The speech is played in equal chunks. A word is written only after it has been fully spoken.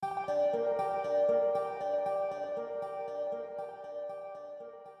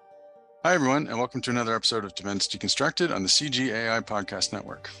Hi, everyone, and welcome to another episode of Defense Deconstructed on the CGAI Podcast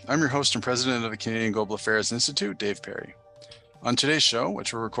Network. I'm your host and president of the Canadian Global Affairs Institute, Dave Perry. On today's show,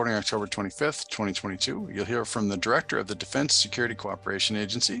 which we're recording October 25th, 2022, you'll hear from the director of the Defense Security Cooperation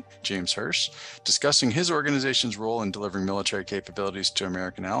Agency, James Hirsch, discussing his organization's role in delivering military capabilities to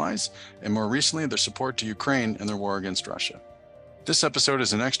American allies, and more recently, their support to Ukraine in their war against Russia. This episode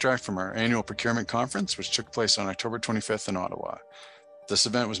is an extract from our annual procurement conference, which took place on October 25th in Ottawa. This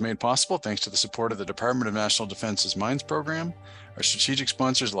event was made possible thanks to the support of the Department of National Defense's Mines program, our strategic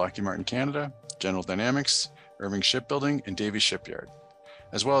sponsors Lockheed Martin Canada, General Dynamics, Irving Shipbuilding, and Davy Shipyard,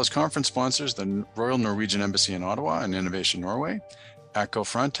 as well as conference sponsors the Royal Norwegian Embassy in Ottawa and Innovation Norway, ATCO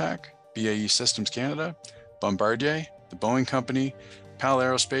Frontec, BAE Systems Canada, Bombardier, the Boeing Company, PAL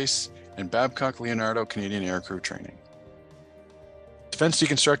Aerospace, and Babcock Leonardo Canadian Aircrew Training. Defense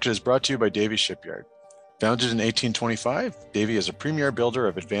Deconstructed is brought to you by Davy Shipyard. Founded in 1825, Davy is a premier builder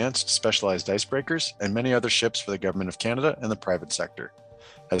of advanced, specialized icebreakers and many other ships for the Government of Canada and the private sector.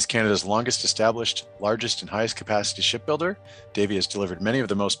 As Canada's longest established, largest, and highest capacity shipbuilder, Davy has delivered many of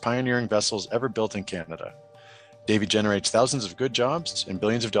the most pioneering vessels ever built in Canada. Davy generates thousands of good jobs and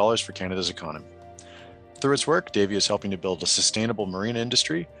billions of dollars for Canada's economy. Through its work, Davy is helping to build a sustainable marine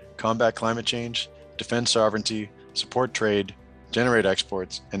industry, combat climate change, defend sovereignty, support trade, generate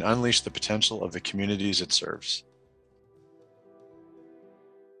exports, and unleash the potential of the communities it serves.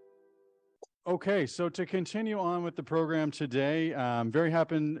 Okay, so to continue on with the program today, I'm very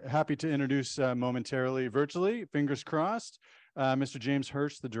happy to introduce momentarily, virtually, fingers crossed, Mr. James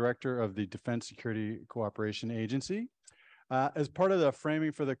Hirsch, the director of the Defense Security Cooperation Agency. As part of the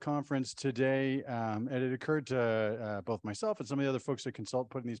framing for the conference today, and it occurred to both myself and some of the other folks that consult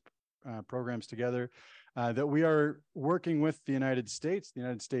putting these programs together, that we are working with the United States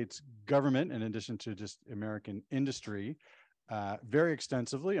government, in addition to just American industry, very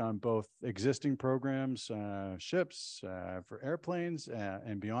extensively on both existing programs, ships, for airplanes,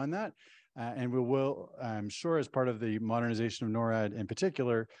 and beyond that. And we will, I'm sure, as part of the modernization of NORAD in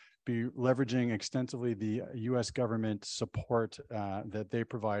particular, be leveraging extensively the U.S. government support that they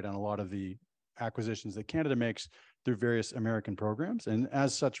provide on a lot of the acquisitions that Canada makes through various American programs. And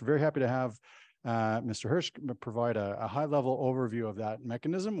as such, very happy to have Mr. Hirsch provide a high-level overview of that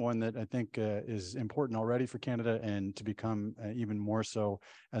mechanism, one that I think is important already for Canada and to become even more so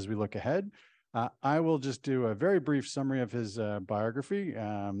as we look ahead. I will just do a very brief summary of his biography.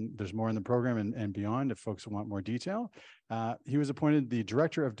 There's more in the program and beyond if folks want more detail. He was appointed the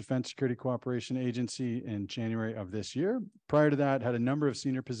Director of Defense Security Cooperation Agency in January of this year. Prior to that, had a number of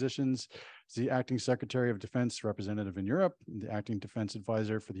senior positions as the Acting Secretary of Defense Representative in Europe, the Acting Defense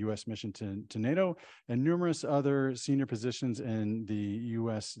Advisor for the U.S. mission to NATO, and numerous other senior positions in the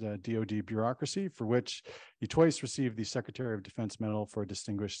U.S. DoD bureaucracy, for which he twice received the Secretary of Defense Medal for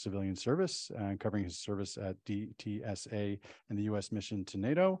Distinguished Civilian Service, covering his service at DTSA and the U.S. mission to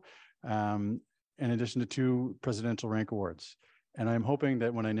NATO, in addition to 2 presidential rank awards. And I'm hoping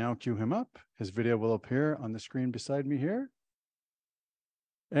that when I now cue him up, his video will appear on the screen beside me here.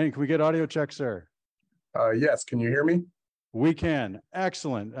 And can we get audio check, sir? Yes, can you hear me? We can.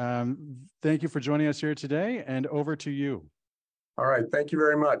 Excellent. Thank you for joining us here today, and over to you. All right, thank you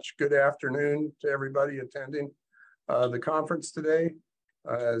very much. Good afternoon to everybody attending the conference today.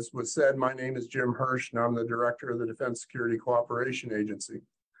 As was said, my name is Jim Hirsch, and I'm the Director of the Defense Security Cooperation Agency.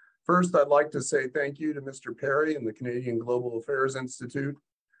 First, I'd like to say thank you to Mr. Perry and the Canadian Global Affairs Institute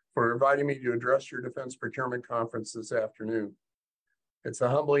for inviting me to address your defense procurement conference this afternoon. It's a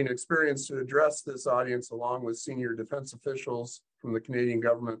humbling experience to address this audience along with senior defense officials from the Canadian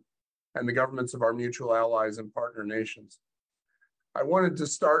government and the governments of our mutual allies and partner nations. I wanted to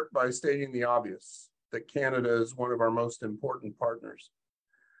start by stating the obvious, that Canada is one of our most important partners.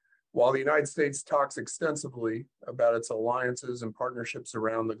 While the United States talks extensively about its alliances and partnerships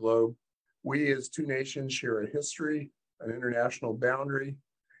around the globe, we as 2 nations share a history, an international boundary,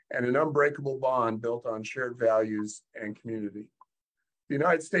 and an unbreakable bond built on shared values and community. The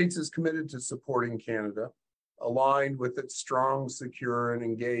United States is committed to supporting Canada, aligned with its strong, secure, and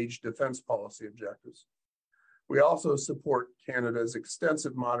engaged defense policy objectives. We also support Canada's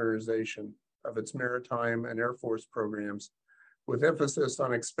extensive modernization of its maritime and Air Force programs, with emphasis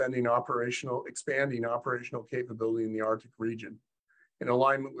on expanding operational capability in the Arctic region, in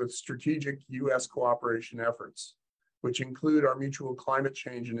alignment with strategic U.S. cooperation efforts, which include our mutual climate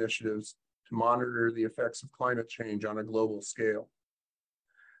change initiatives to monitor the effects of climate change on a global scale.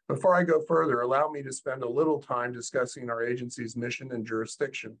 Before I go further, allow me to spend a little time discussing our agency's mission and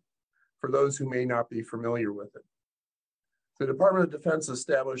jurisdiction for those who may not be familiar with it. The Department of Defense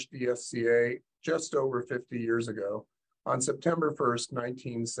established DSCA just over 50 years ago on September 1st,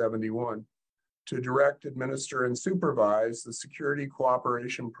 1971, to direct, administer, and supervise the security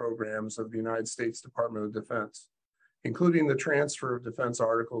cooperation programs of the United States Department of Defense, including the transfer of defense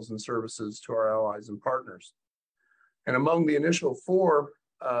articles and services to our allies and partners. And among the initial four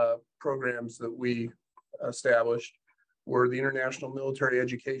programs that we established were the International Military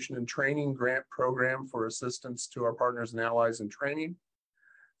Education and Training Grant Program for assistance to our partners and allies in training,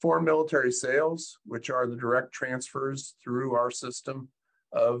 foreign military sales, which are the direct transfers through our system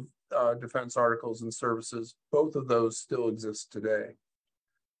of defense articles and services. Both of those still exist today.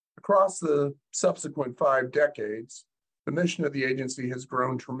 Across the subsequent 5 decades, the mission of the agency has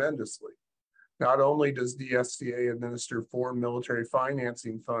grown tremendously. Not only does DSCA administer foreign military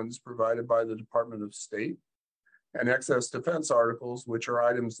financing funds provided by the Department of State and excess defense articles, which are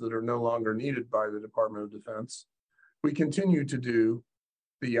items that are no longer needed by the Department of Defense, we continue to do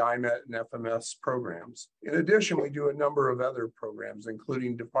the IMET and FMS programs. In addition, we do a number of other programs,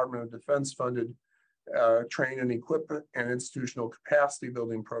 including Department of Defense funded train and equipment and institutional capacity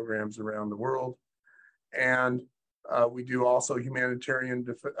building programs around the world. And we do also humanitarian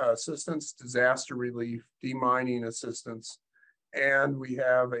assistance, disaster relief, demining assistance, and we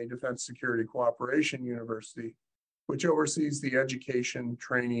have a Defense Security Cooperation University, which oversees the education,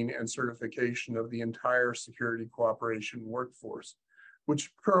 training, and certification of the entire security cooperation workforce,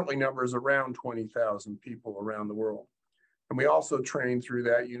 which currently numbers around 20,000 people around the world. And we also train through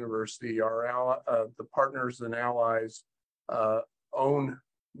that university the partners and allies' own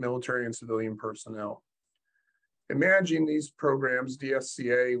military and civilian personnel. In managing these programs,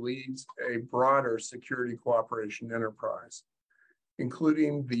 DSCA leads a broader security cooperation enterprise,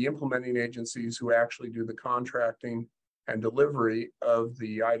 including the implementing agencies who actually do the contracting and delivery of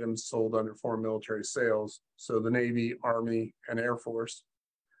the items sold under foreign military sales, so the Navy, Army, and Air Force,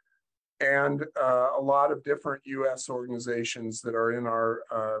 and a lot of different U.S. organizations that are in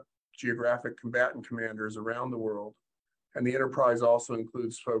our geographic combatant commanders around the world. And the enterprise also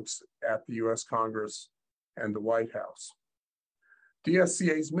includes folks at the U.S. Congress and the White House.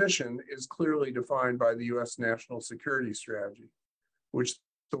 DSCA's mission is clearly defined by the U.S. National Security Strategy, which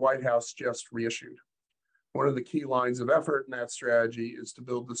the White House just reissued. One of the key lines of effort in that strategy is to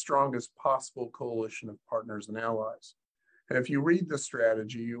build the strongest possible coalition of partners and allies. And if you read the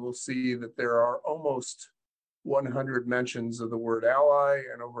strategy, you will see that there are almost 100 mentions of the word ally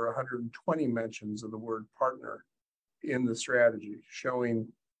and over 120 mentions of the word partner in the strategy, showing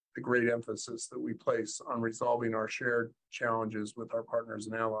the great emphasis that we place on resolving our shared challenges with our partners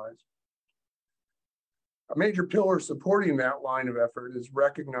and allies. A major pillar supporting that line of effort is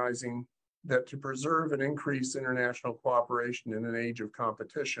recognizing that to preserve and increase international cooperation in an age of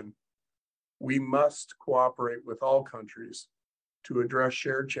competition, we must cooperate with all countries to address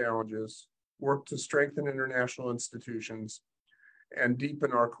shared challenges, work to strengthen international institutions, and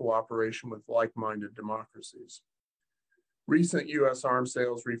deepen our cooperation with like-minded democracies. Recent U.S. arms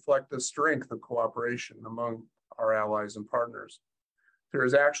sales reflect the strength of cooperation among our allies and partners. There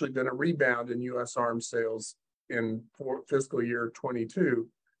has actually been a rebound in U.S. arms sales in fiscal year 22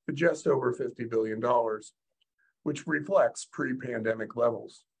 to just over $50 billion, which reflects pre-pandemic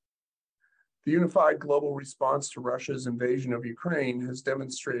levels. The unified global response to Russia's invasion of Ukraine has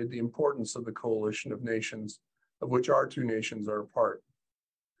demonstrated the importance of the coalition of nations, of which our two nations are a part.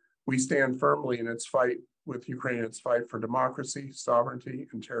 We stand firmly in its fight with Ukraine in its fight for democracy, sovereignty,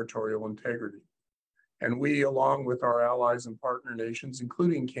 and territorial integrity. And we, along with our allies and partner nations,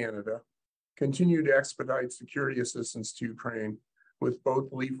 including Canada, continue to expedite security assistance to Ukraine with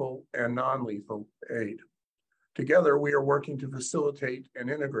both lethal and non-lethal aid. Together, we are working to facilitate and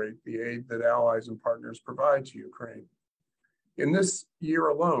integrate the aid that allies and partners provide to Ukraine. In this year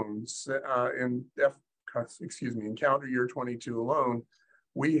alone, in calendar year 22 alone,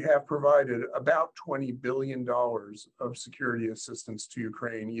 we have provided about $20 billion of security assistance to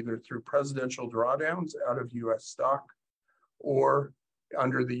Ukraine, either through presidential drawdowns out of US stock or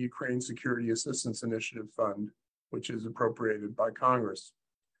under the Ukraine Security Assistance Initiative Fund, which is appropriated by Congress.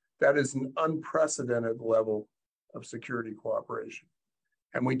 That is an unprecedented level of security cooperation,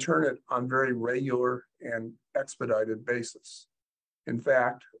 and we turn it on very regular and expedited basis. In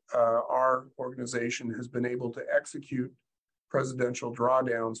fact, our organization has been able to execute presidential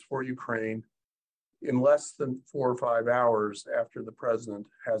drawdowns for Ukraine in less than 4 or 5 hours after the president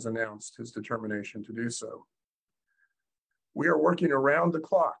has announced his determination to do so. We are working around the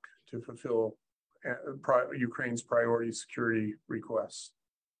clock to fulfill Ukraine's priority security requests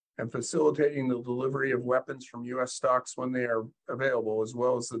and facilitating the delivery of weapons from US stocks when they are available, as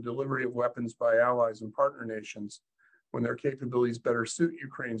well as the delivery of weapons by allies and partner nations when their capabilities better suit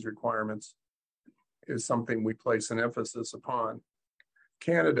Ukraine's requirements, is something we place an emphasis upon.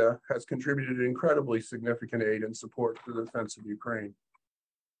 Canada has contributed incredibly significant aid and support to the defense of Ukraine.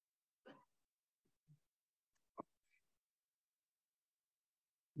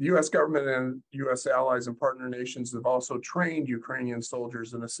 The U.S. government and U.S. allies and partner nations have also trained Ukrainian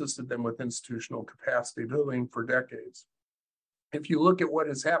soldiers and assisted them with institutional capacity building for decades. If you look at what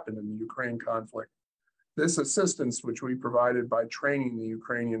has happened in the Ukraine conflict, this assistance, which we provided by training the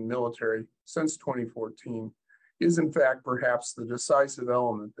Ukrainian military since 2014, is in fact perhaps the decisive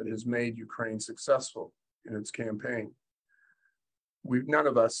element that has made Ukraine successful in its campaign. None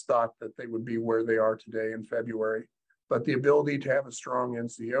of us thought that they would be where they are today in February, but the ability to have a strong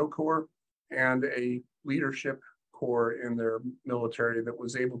NCO corps and a leadership corps in their military that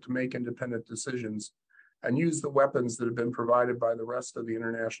was able to make independent decisions and use the weapons that have been provided by the rest of the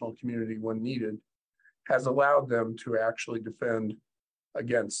international community when needed has allowed them to actually defend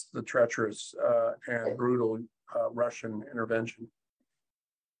against the treacherous and brutal Russian intervention.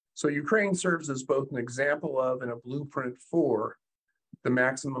 So Ukraine serves as both an example of and a blueprint for the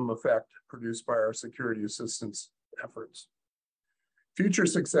maximum effect produced by our security assistance efforts. Future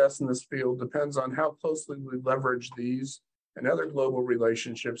success in this field depends on how closely we leverage these and other global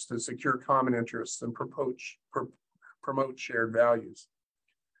relationships to secure common interests and promote shared values.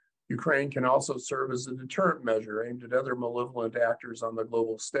 Ukraine can also serve as a deterrent measure aimed at other malevolent actors on the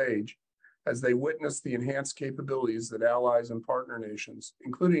global stage as they witness the enhanced capabilities that allies and partner nations,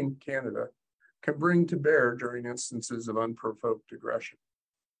 including Canada, can bring to bear during instances of unprovoked aggression.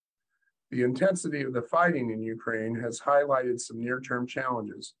 The intensity of the fighting in Ukraine has highlighted some near-term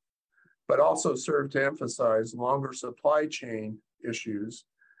challenges, but also served to emphasize longer supply chain issues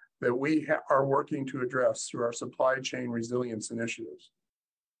that we are working to address through our supply chain resilience initiatives.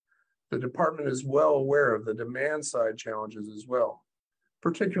 The department is well aware of the demand side challenges as well,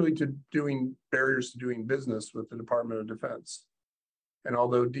 particularly to barriers to doing business with the Department of Defense. And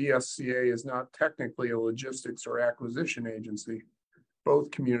although DSCA is not technically a logistics or acquisition agency,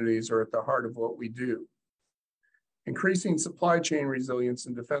 both communities are at the heart of what we do. Increasing supply chain resilience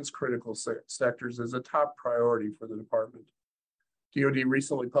in defense critical sectors is a top priority for the department. DoD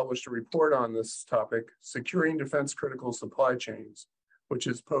recently published a report on this topic, Securing Defense Critical Supply Chains, which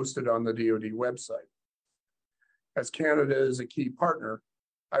is posted on the DoD website. As Canada is a key partner,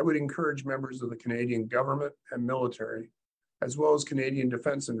 I would encourage members of the Canadian government and military, as well as Canadian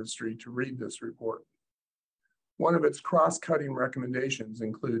defense industry, to read this report. One of its cross-cutting recommendations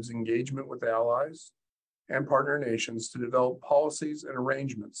includes engagement with allies and partner nations to develop policies and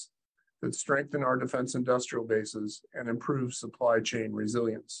arrangements that strengthen our defense industrial bases and improve supply chain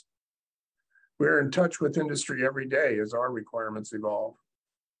resilience. We're in touch with industry every day as our requirements evolve,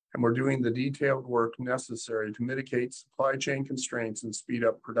 and we're doing the detailed work necessary to mitigate supply chain constraints and speed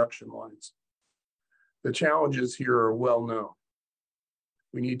up production lines. The challenges here are well known.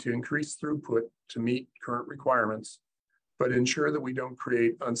 We need to increase throughput to meet current requirements, but ensure that we don't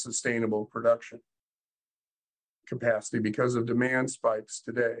create unsustainable production capacity because of demand spikes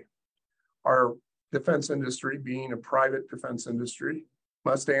today. Our defense industry, being a private defense industry,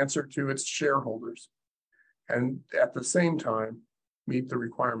 must answer to its shareholders and at the same time meet the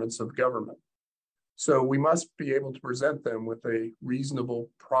requirements of government. So we must be able to present them with a reasonable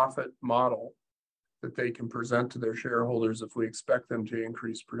profit model that they can present to their shareholders if we expect them to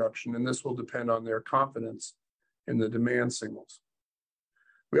increase production, and this will depend on their confidence in the demand signals.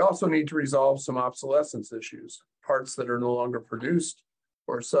 We also need to resolve some obsolescence issues, parts that are no longer produced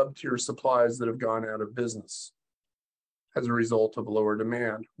or sub-tier supplies that have gone out of business as a result of lower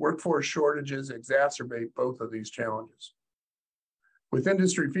demand. Workforce shortages exacerbate both of these challenges. With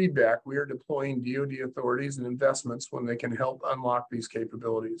industry feedback, we are deploying DoD authorities and investments when they can help unlock these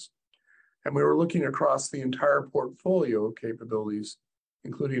capabilities. And we were looking across the entire portfolio of capabilities,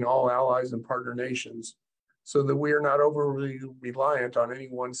 including all allies and partner nations, so that we are not overly reliant on any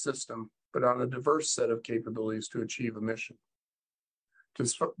one system, but on a diverse set of capabilities to achieve a mission.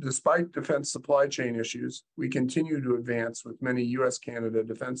 Despite defense supply chain issues, we continue to advance with many US-Canada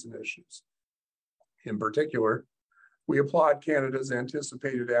defense initiatives. In particular, we applaud Canada's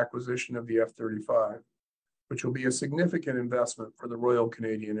anticipated acquisition of the F-35, which will be a significant investment for the Royal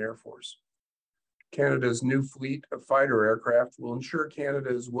Canadian Air Force. Canada's new fleet of fighter aircraft will ensure Canada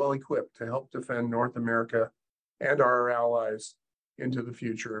is well equipped to help defend North America and our allies into the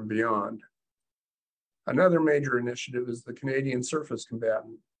future and beyond. Another major initiative is the Canadian Surface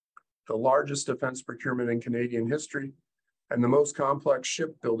Combatant, the largest defense procurement in Canadian history and the most complex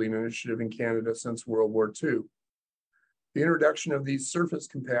shipbuilding initiative in Canada since World War II. The introduction of these surface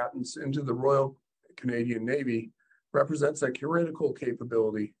combatants into the Royal Canadian Navy represents a critical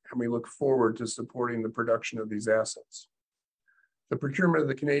capability, and we look forward to supporting the production of these assets. The procurement of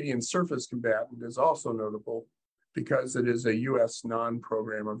the Canadian surface combatant is also notable because it is a U.S.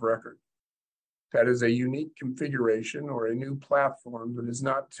 non-program of record. That is a unique configuration or a new platform that is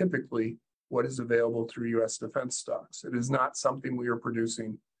not typically what is available through U.S. defense stocks. It is not something we are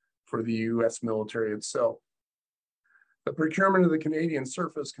producing for the U.S. military itself. The procurement of the Canadian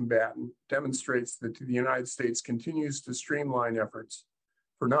surface combatant demonstrates that the United States continues to streamline efforts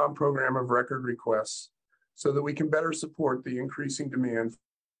for non-program of record requests so that we can better support the increasing demand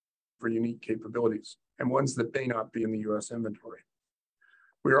for unique capabilities and ones that may not be in the U.S. inventory.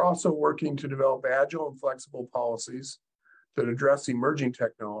 We are also working to develop agile and flexible policies that address emerging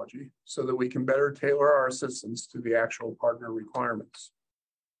technology so that we can better tailor our assistance to the actual partner requirements.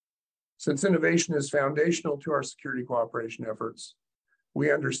 Since innovation is foundational to our security cooperation efforts,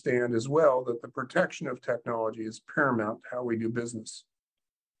 we understand as well that the protection of technology is paramount to how we do business.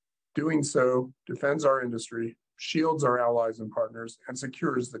 Doing so defends our industry, shields our allies and partners, and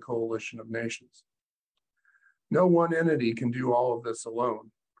secures the coalition of nations. No one entity can do all of this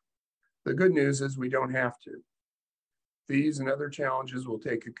alone. The good news is we don't have to. These and other challenges will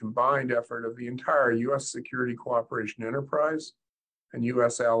take a combined effort of the entire U.S. security cooperation enterprise and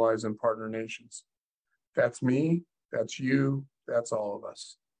U.S. allies and partner nations. That's me, that's you, that's all of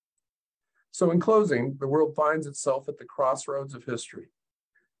us. So in closing, the world finds itself at the crossroads of history,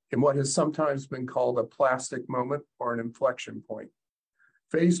 in what has sometimes been called a plastic moment or an inflection point,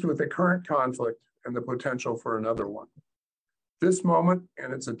 faced with a current conflict and the potential for another one. This moment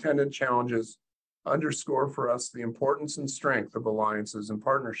and its attendant challenges underscore for us the importance and strength of alliances and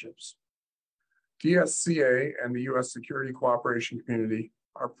partnerships. DSCA and the U.S. security cooperation community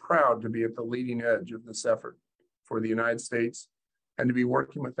are proud to be at the leading edge of this effort for the United States and to be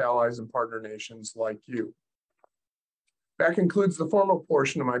working with allies and partner nations like you. That concludes the formal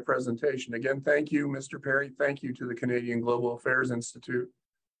portion of my presentation. Again, thank you, Mr. Perry. Thank you to the Canadian Global Affairs Institute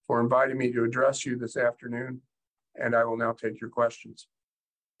for inviting me to address you this afternoon, and I will now take your questions.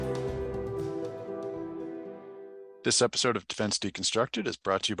 This episode of Defense Deconstructed is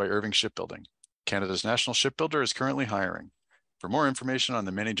brought to you by Irving Shipbuilding. Canada's national shipbuilder is currently hiring. For more information on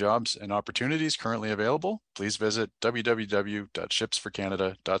the many jobs and opportunities currently available, please visit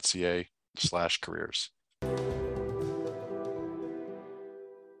www.shipsforcanada.ca/careers.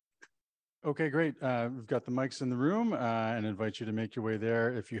 Okay, great. We've got the mics in the room and invite you to make your way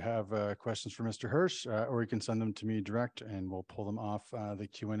there if you have questions for Mr. Hirsch, or you can send them to me direct and we'll pull them off the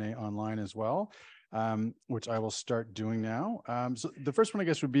Q&A online as well, which I will start doing now. So the first one, I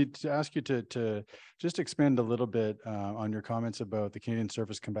guess, would be to ask you to just expand a little bit on your comments about the Canadian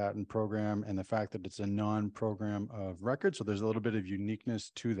Surface Combatant Program and the fact that it's a non-program of record. So there's a little bit of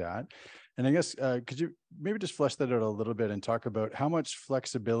uniqueness to that. And I guess, could you maybe just flesh that out a little bit and talk about how much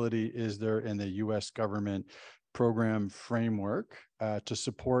flexibility is there in the U.S. government program framework to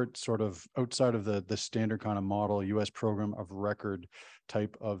support sort of outside of the standard kind of model U.S. program of record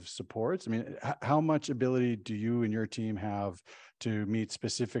type of supports? I mean, how much ability do you and your team have to meet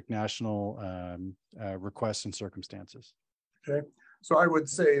specific national requests and circumstances? Okay, so I would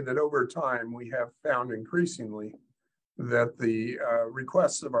say that over time, we have found increasingly that the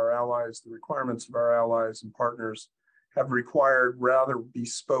requests of our allies, the requirements of our allies and partners have required rather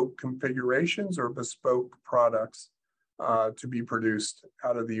bespoke configurations or bespoke products to be produced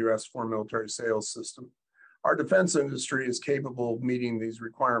out of the U.S. Foreign Military Sales System. Our defense industry is capable of meeting these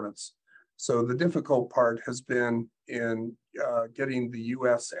requirements. So the difficult part has been in getting the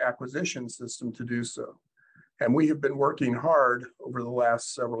U.S. acquisition system to do so. And we have been working hard over the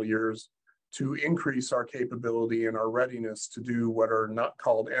last several years to increase our capability and our readiness to do what are not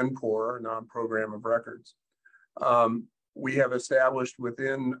called NPOR, or non-program of records. We have established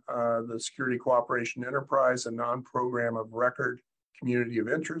within the Security Cooperation Enterprise a non-program of record community of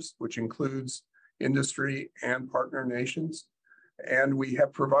interest, which includes industry and partner nations. And we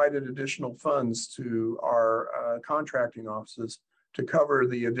have provided additional funds to our contracting offices to cover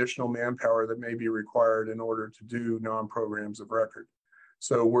the additional manpower that may be required in order to do non-programs of record.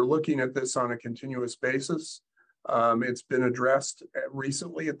 So we're looking at this on a continuous basis. It's been addressed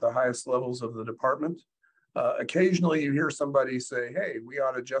recently at the highest levels of the department. Occasionally you hear somebody say, hey, we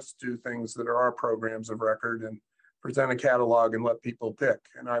ought to just do things that are our programs of record and present a catalog and let people pick.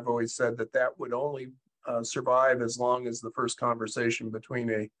 And I've always said that that would only survive as long as the first conversation between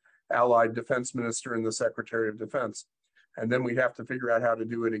a allied defense minister and the Secretary of Defense. And then we'd have to figure out how to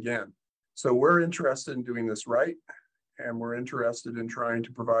do it again. So we're interested in doing this right. And we're interested in trying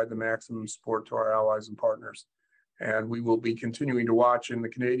to provide the maximum support to our allies and partners. And we will be continuing to watch in the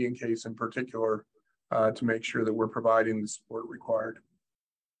Canadian case in particular to make sure that we're providing the support required.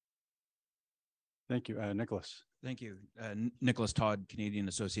 Thank you, Nicholas. Thank you. Nicholas Todd, Canadian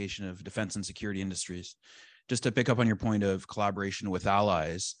Association of Defense and Security Industries. Just to pick up on your point of collaboration with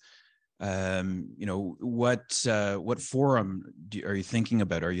allies, what forum are you thinking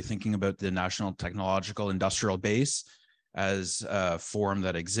about? Are you thinking about the National Technological Industrial Base as a forum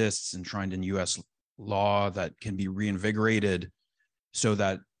that exists enshrined in U.S. law that can be reinvigorated so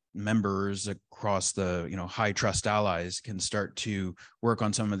that members across the high trust allies can start to work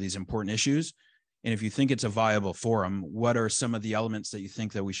on some of these important issues? And if you think it's a viable forum, what are some of the elements that you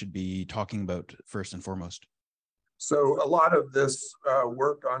think that we should be talking about first and foremost? So a lot of this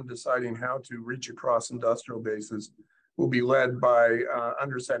work on deciding how to reach across industrial bases will be led by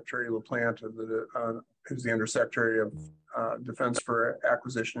Undersecretary LaPlante, who's the Undersecretary of Defense for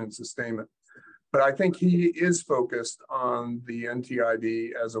Acquisition and Sustainment. But I think he is focused on the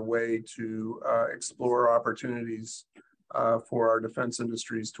NTIB as a way to explore opportunities for our defense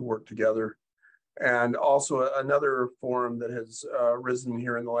industries to work together. And also another forum that has risen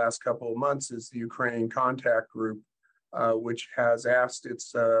here in the last couple of months is the Ukraine Contact Group, which has asked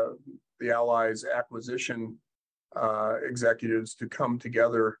the Allies acquisition executives to come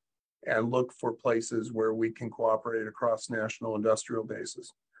together and look for places where we can cooperate across national industrial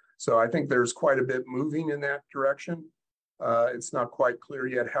bases. So I think there's quite a bit moving in that direction. It's not quite clear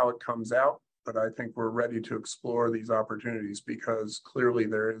yet how it comes out, but I think we're ready to explore these opportunities because clearly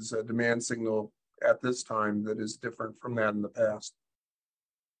there is a demand signal at this time that is different from that in the past.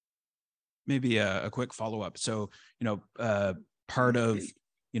 Maybe a quick follow-up. So, part of,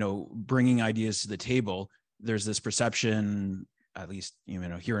 bringing ideas to the table, there's this perception, at least,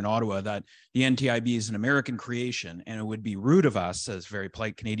 here in Ottawa, that the NTIB is an American creation, and it would be rude of us as very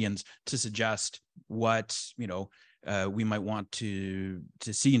polite Canadians to suggest what, we might want to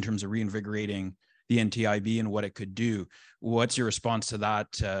see in terms of reinvigorating the NTIB and what it could do. What's your response to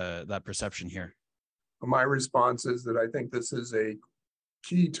that perception here? My response is that I think this is a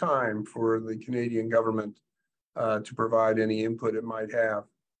key time for the Canadian government to provide any input it might have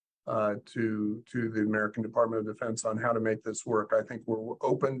to the American Department of Defense on how to make this work. I think we're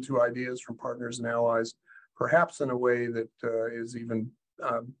open to ideas from partners and allies, perhaps in a way that is even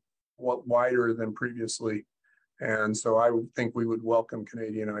wider than previously. And so I would think we would welcome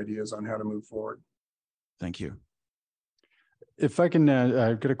Canadian ideas on how to move forward. Thank you. If I can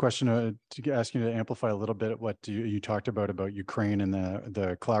get a question to ask you to amplify a little bit what you talked about Ukraine and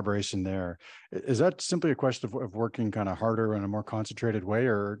the collaboration there. Is that simply a question of working kind of harder in a more concentrated way,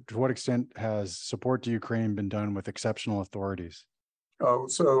 or to what extent has support to Ukraine been done with exceptional authorities? Oh,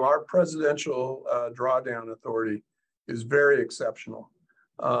 so our presidential drawdown authority is very exceptional.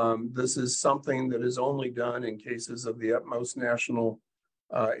 This is something that is only done in cases of the utmost national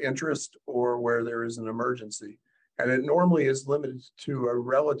interest or where there is an emergency. And it normally is limited to a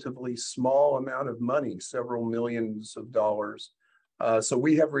relatively small amount of money, several millions of dollars. So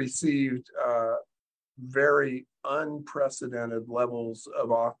we have received very unprecedented levels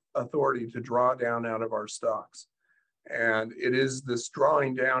of authority to draw down out of our stocks. And it is this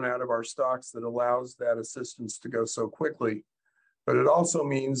drawing down out of our stocks that allows that assistance to go so quickly. But it also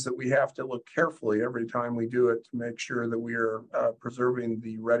means that we have to look carefully every time we do it to make sure that we are preserving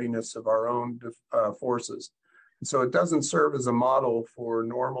the readiness of our own forces. So it doesn't serve as a model for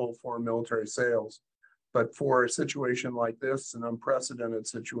normal foreign military sales, but for a situation like this, an unprecedented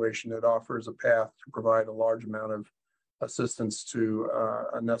situation, it offers a path to provide a large amount of assistance to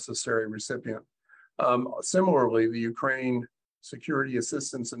a necessary recipient. Similarly, the Ukraine Security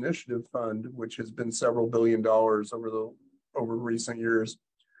Assistance Initiative Fund, which has been several $1 billion over recent years,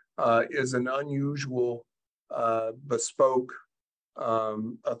 is an unusual, bespoke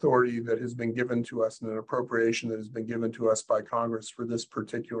authority that has been given to us and an appropriation that has been given to us by Congress for this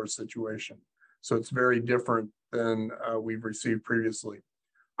particular situation. So it's very different than we've received previously.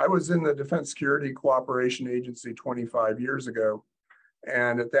 I was in the Defense Security Cooperation Agency 25 years ago,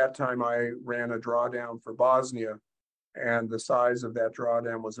 and at that time I ran a drawdown for Bosnia, and the size of that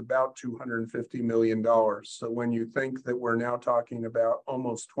drawdown was about $250 million. So when you think that we're now talking about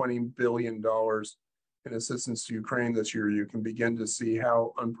almost $20 billion in assistance to Ukraine this year, you can begin to see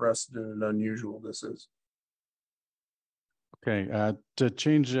how unprecedented and unusual this is. Okay, to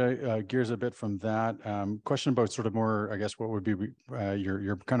change gears a bit from that, question about sort of more, I guess, what would be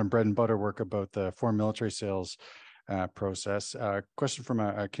your kind of bread and butter work about the foreign military sales process. Question from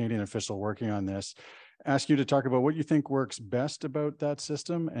a Canadian official working on this. Ask you to talk about what you think works best about that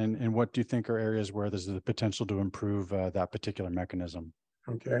system, and what do you think are areas where there's the potential to improve that particular mechanism?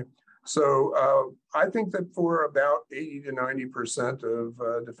 Okay. So I think that for about 80 to 90%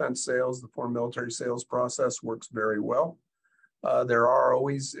 of defense sales, the foreign military sales process works very well. There are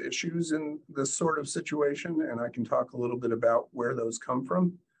always issues in this sort of situation, and I can talk a little bit about where those come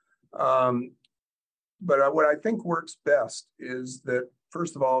from. But what I think works best is that,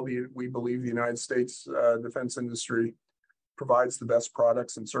 first of all, we believe the United States defense industry provides the best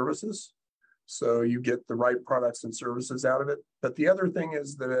products and services. So you get the right products and services out of it. But the other thing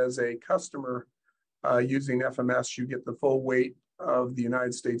is that as a customer using FMS, you get the full weight of the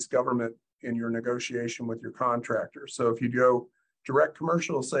United States government in your negotiation with your contractor. So if you go direct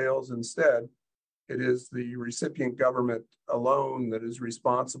commercial sales instead, it is the recipient government alone that is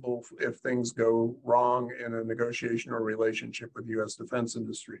responsible if things go wrong in a negotiation or relationship with the U.S. defense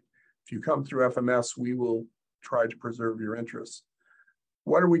industry. If you come through FMS, we will try to preserve your interests.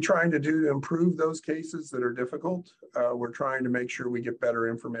 What are we trying to do to improve those cases that are difficult? We're trying to make sure we get better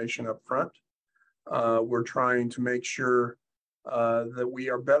information up front. We're trying to make sure that we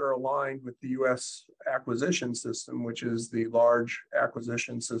are better aligned with the U.S. acquisition system, which is the large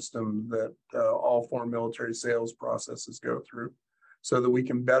acquisition system that all foreign military sales processes go through, so that we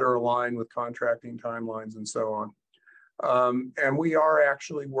can better align with contracting timelines and so on. And we are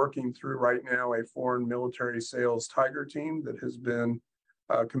actually working through right now a foreign military sales tiger team that has been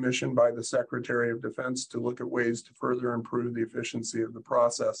commissioned by the Secretary of Defense to look at ways to further improve the efficiency of the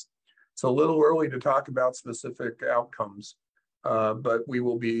process. It's a little early to talk about specific outcomes, but we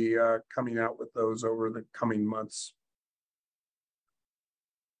will be coming out with those over the coming months.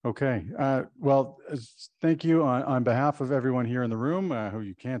 Okay. Well, thank you on behalf of everyone here in the room who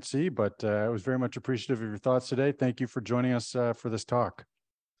you can't see, but I was very much appreciative of your thoughts today. Thank you for joining us for this talk.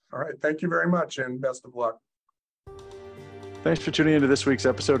 All right. Thank you very much, and best of luck. Thanks for tuning into this week's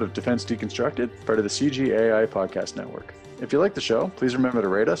episode of Defense Deconstructed, part of the CGAI Podcast Network. If you like the show, please remember to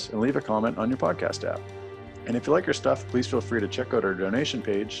rate us and leave a comment on your podcast app. And if you like our stuff, please feel free to check out our donation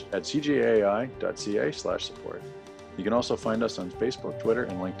page at cgai.ca/support. You can also find us on Facebook, Twitter,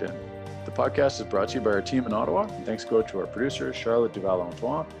 and LinkedIn. The podcast is brought to you by our team in Ottawa, and thanks go to our producers, Charlotte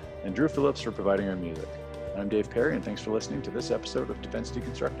Duval-Antoine and Drew Phillips, for providing our music. I'm Dave Perry, and thanks for listening to this episode of Defense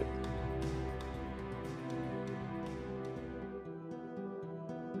Deconstructed.